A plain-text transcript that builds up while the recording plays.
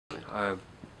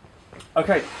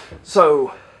Okay,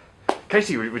 so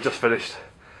Katie, we just finished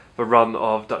the run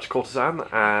of Dutch Courtesan,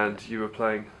 and you were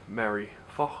playing Mary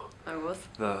Faugh. I was.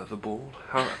 The bald.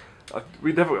 How?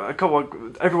 We never. Come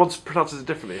on, everyone's pronounces it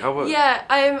differently. How? Yeah,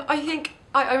 I think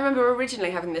I remember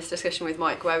originally having this discussion with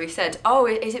Mike where we said, "Oh,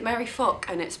 is it Mary Faugh?"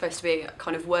 And it's supposed to be a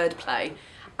kind of wordplay.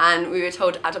 And we were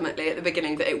told adamantly at the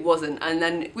beginning that it wasn't, and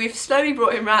then we've slowly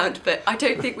brought him round, but I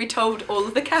don't think we told all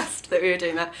of the cast that we were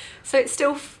doing that. So it's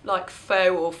still like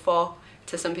faux or Faugh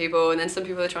to some people, and then some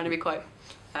people are trying to be quite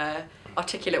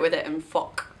articulate with it and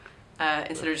Faugh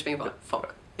instead of just being like Faugh.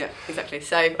 Yeah, exactly.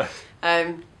 So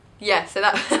yeah, so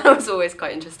that was always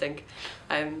quite interesting.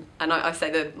 And I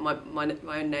say my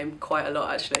own name quite a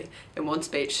lot actually in one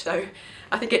speech, so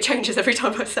I think it changes every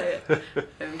time I say it.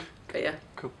 But yeah.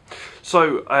 Cool.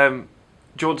 So, do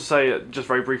you want to say just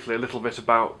very briefly a little bit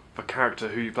about the character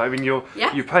who you play? I mean, you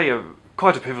play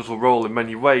quite a pivotal role in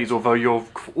many ways, although you're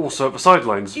also at the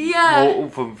sidelines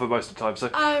for most of the time. So,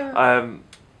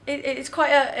 it's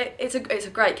quite it's a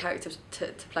great character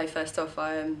to play. First off,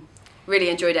 I really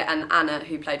enjoyed it, and Anna,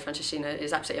 who played Francescina,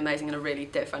 is absolutely amazing and a really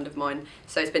dear friend of mine.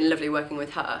 So it's been lovely working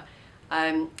with her.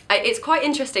 It's quite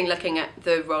interesting looking at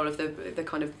the role of the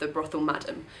kind of the brothel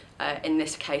madam in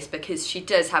this case, because she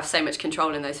does have so much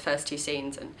control in those first two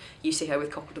scenes, and you see her with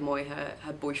Courtesan,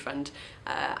 her boyfriend,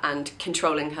 and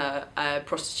controlling her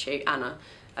prostitute Anna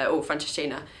or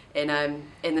Francescina in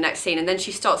the next scene, and then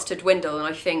she starts to dwindle. And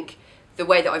I think the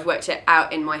way that I've worked it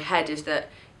out in my head is that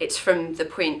it's from the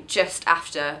point just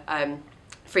after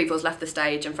Freeville's left the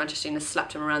stage and Francescina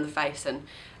slapped him around the face, and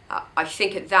I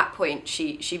think at that point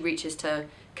she reaches to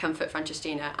comfort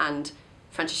Francescina, and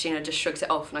Francescina just shrugs it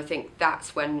off, and I think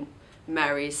that's when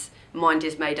Mary's mind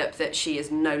is made up that she is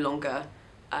no longer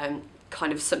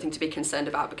kind of something to be concerned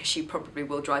about, because she probably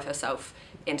will drive herself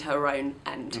into her own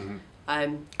end.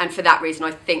 Mm-hmm. And for that reason,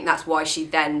 I think that's why she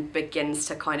then begins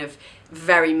to kind of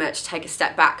very much take a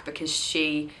step back, because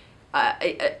she,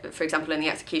 for example, in the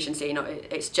execution scene,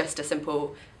 it's just a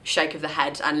simple shake of the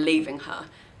head and leaving her.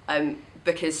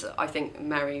 Because I think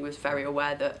Mary was very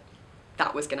aware that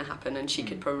that was going to happen, and she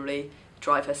could probably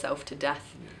drive herself to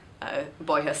death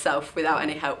by herself without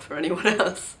any help from anyone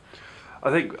else. I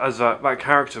think as that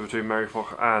character between Mary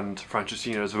Faugh and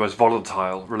Francescina is the most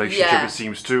volatile relationship it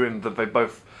seems to, in that they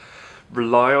both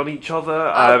rely on each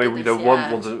other.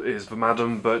 One is the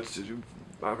madam, but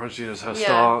Francescina is her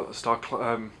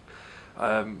star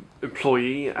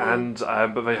employee, and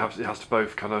but it has to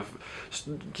both kind of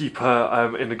keep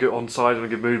her in a good onside and a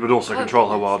good mood, but also control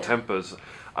her wild tempers.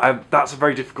 That's a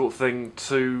very difficult thing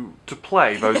to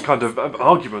play. Those kind of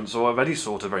arguments or of any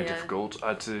sort are very difficult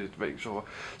to make sure.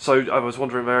 So I was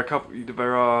wondering, there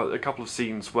are a couple of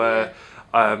scenes where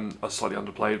are slightly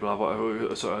underplayed,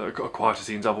 but quieter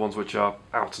scenes, other ones which are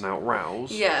out and out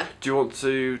rows. Yeah. Do you want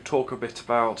to talk a bit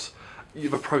about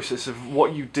the process of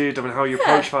what you did? I mean, how you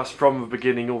approached us from the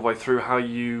beginning all the way through, how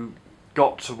you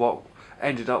got to what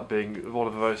ended up being one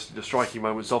of the most striking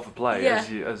moments of the play, as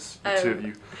the two of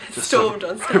you just stormed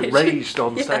on stage, raged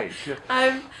on stage.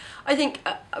 Yeah. I think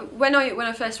when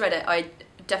I first read it, I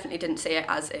definitely didn't see it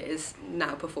as it is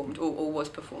now performed or was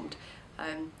performed.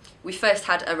 We first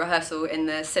had a rehearsal in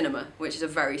the cinema, which is a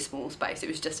very small space. It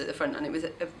was just at the front, and it was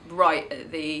right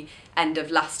at the end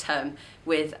of last term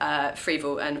with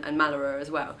Freeville and Mallara as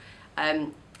well.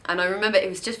 And I remember it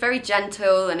was just very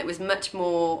gentle, and it was much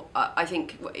more, I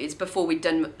think it's before we'd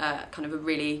done kind of a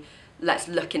really, let's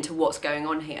look into what's going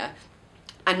on here.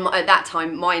 And at that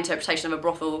time, my interpretation of a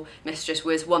brothel mistress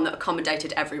was one that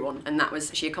accommodated everyone, and that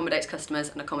was she accommodates customers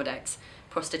and accommodates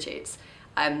prostitutes.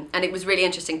 And it was really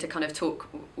interesting to kind of talk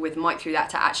with Mike through that,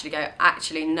 to actually go,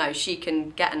 actually no, she can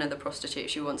get another prostitute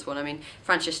if she wants one. I mean,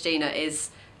 Francescina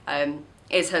is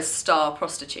her star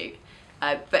prostitute,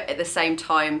 but at the same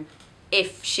time,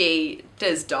 if she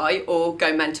does die or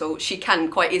go mental, she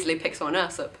can quite easily pick someone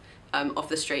else up off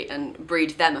the street and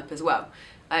breed them up as well.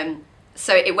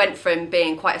 So it went from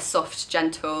being quite a soft,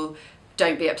 gentle,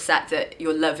 don't be upset that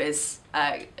your love is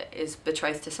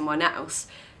betrothed to someone else,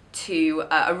 to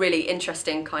a really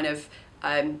interesting kind of,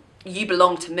 you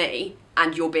belong to me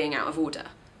and you're being out of order,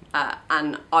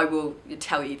 and I will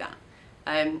tell you that.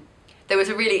 There was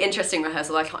a really interesting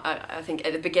rehearsal, I think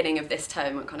at the beginning of this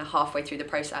term, kind of halfway through the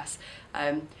process,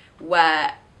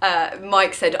 where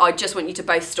Mike said, I just want you to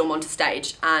both storm onto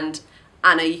stage, and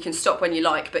Anna, you can stop when you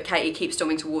like, but Katie, keep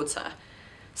storming towards her.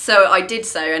 So I did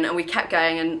so, and we kept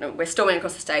going, and we're storming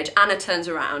across the stage. Anna turns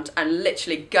around and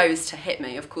literally goes to hit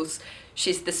me. Of course,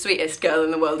 she's the sweetest girl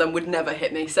in the world and would never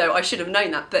hit me, so I should have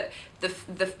known that. But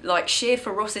the like sheer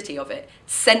ferocity of it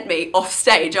sent me off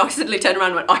stage. I suddenly turned around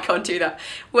and went, I can't do that.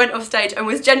 Went off stage and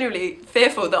was genuinely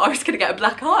fearful that I was going to get a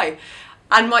black eye.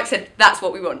 And Mike said, that's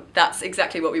what we want. That's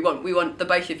exactly what we want. We want the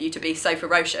both of you to be so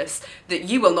ferocious that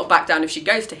you will not back down if she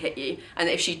goes to hit you, and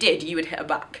that if she did, you would hit her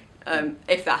back.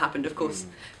 If that happened, of course,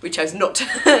 we chose not to,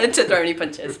 to throw any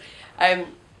punches. And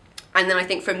then I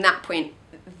think from that point,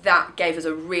 that gave us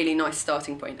a really nice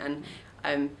starting point.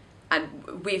 And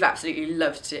we've absolutely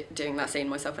loved doing that scene,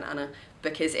 myself and Anna,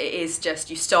 because it is just,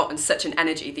 you start on such an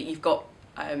energy that you've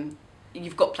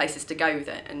got places to go with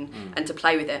it and to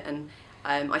play with it. And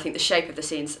I think the shape of the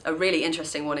scene's a really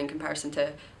interesting one in comparison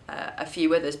to a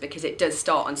few others, because it does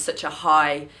start on such a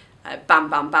high bam,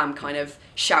 bam, bam kind of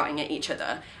shouting at each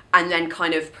other, and then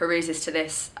kind of peruses to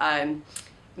this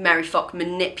Mary Faugh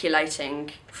manipulating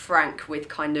Frank with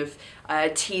kind of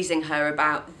teasing her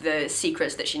about the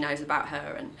secrets that she knows about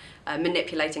her, and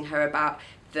manipulating her about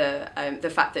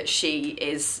the fact that she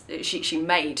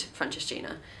made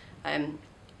Franceschina.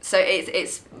 So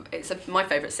it's my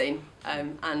favourite scene,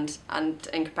 and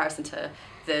in comparison to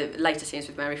the later scenes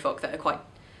with Mary Faugh that are quite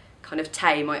kind of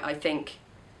tame, I think,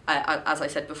 as I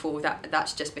said before,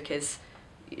 that's just because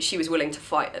she was willing to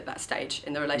fight at that stage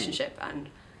in the relationship,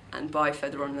 and by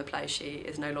further on in the play, she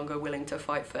is no longer willing to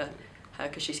fight for her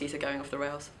because she sees her going off the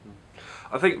rails.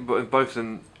 I think both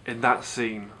in that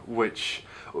scene, which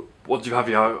once you have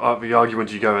the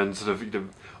argument, you go and sort of,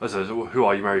 who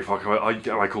are you, Mary Faugh?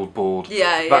 Am I called bored?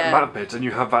 Yeah, that bit, and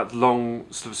you have that long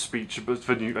sort of speech,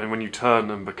 and when you turn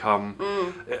and become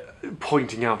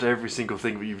pointing out every single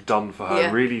thing that you've done for her,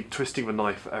 really twisting the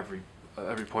knife at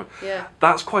every point. Yeah,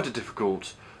 that's quite a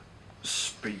difficult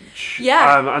speech.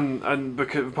 Yeah, and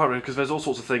because there's all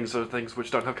sorts of things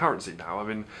which don't have currency now. I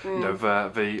mean,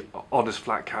 the honest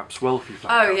flat caps, wealthy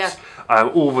flat caps.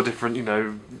 All the different,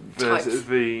 the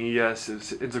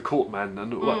inter-court-men,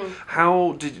 and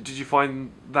how did you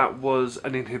find that was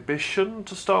an inhibition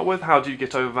to start with? How do you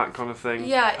get over that kind of thing?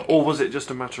 Yeah, or was it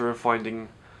just a matter of finding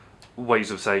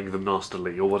ways of saying them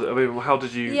nastily, or what? I mean, how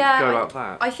did you go about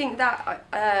that? I think that.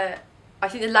 I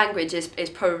think the language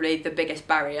is probably the biggest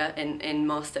barrier in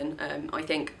Marston. I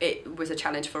think it was a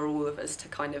challenge for all of us to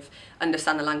kind of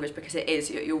understand the language, because it is,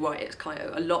 you're right, it's kind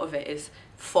of, a lot of it is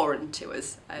foreign to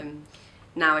us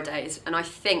nowadays. And I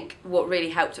think what really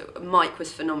helped, Mike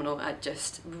was phenomenal at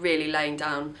just really laying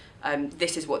down,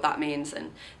 this is what that means,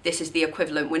 and this is the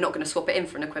equivalent. We're not going to swap it in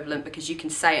for an equivalent, because you can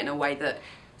say it in a way that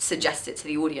suggests it to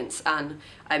the audience. And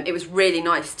it was really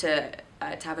nice to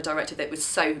have a director that was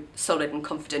so solid and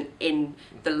confident in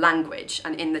the language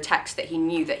and in the text, that he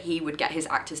knew that he would get his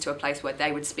actors to a place where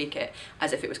they would speak it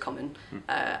as if it was common,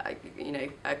 a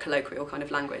colloquial kind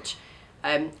of language.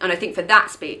 And I think for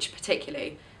that speech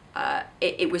particularly,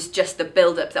 it was just the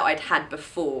build-up that I'd had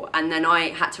before, and then I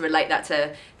had to relate that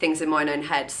to things in my own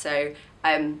head. So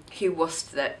who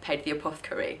was't that paid the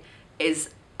apothecary is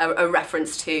a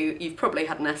reference to, you've probably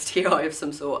had an STI of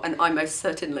some sort, and I most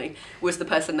certainly was the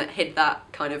person that hid that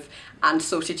kind of and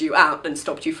sorted you out and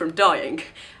stopped you from dying.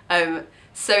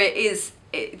 So it is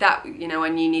that, I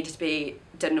knew needed to be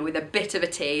done with a bit of a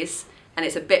tease, and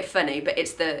it's a bit funny, but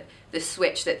it's the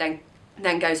switch that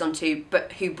then goes on to,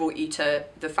 but who brought you to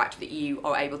the fact that you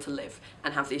are able to live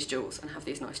and have these jewels and have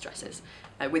these nice dresses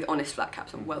with honest flat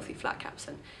caps and wealthy flat caps,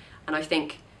 and I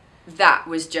think that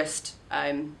was just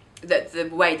that the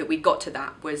way that we got to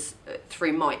that was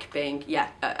through Mike being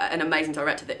an amazing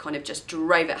director that kind of just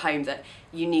drove it home that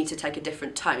you need to take a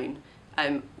different tone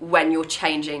when you're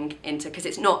changing into, because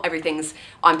it's not everything's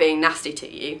I'm being nasty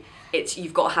to you, it's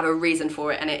you've got to have a reason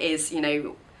for it, and it is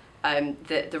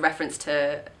the reference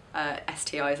to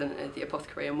STIs and the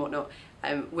apothecary and whatnot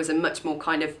was a much more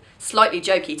kind of slightly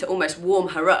jokey to almost warm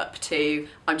her up to,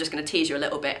 I'm just going to tease you a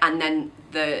little bit, and then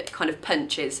the kind of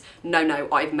punch is, no,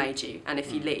 I've made you, and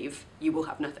if you leave, you will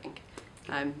have nothing.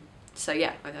 So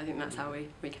yeah, I think that's how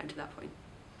we came to that point.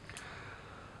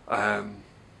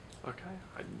 Okay.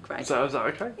 Great. Is that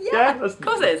okay? Yeah, of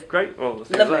course it is. Great. Well, let's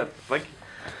Lovely. Thank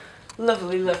you.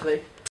 Lovely.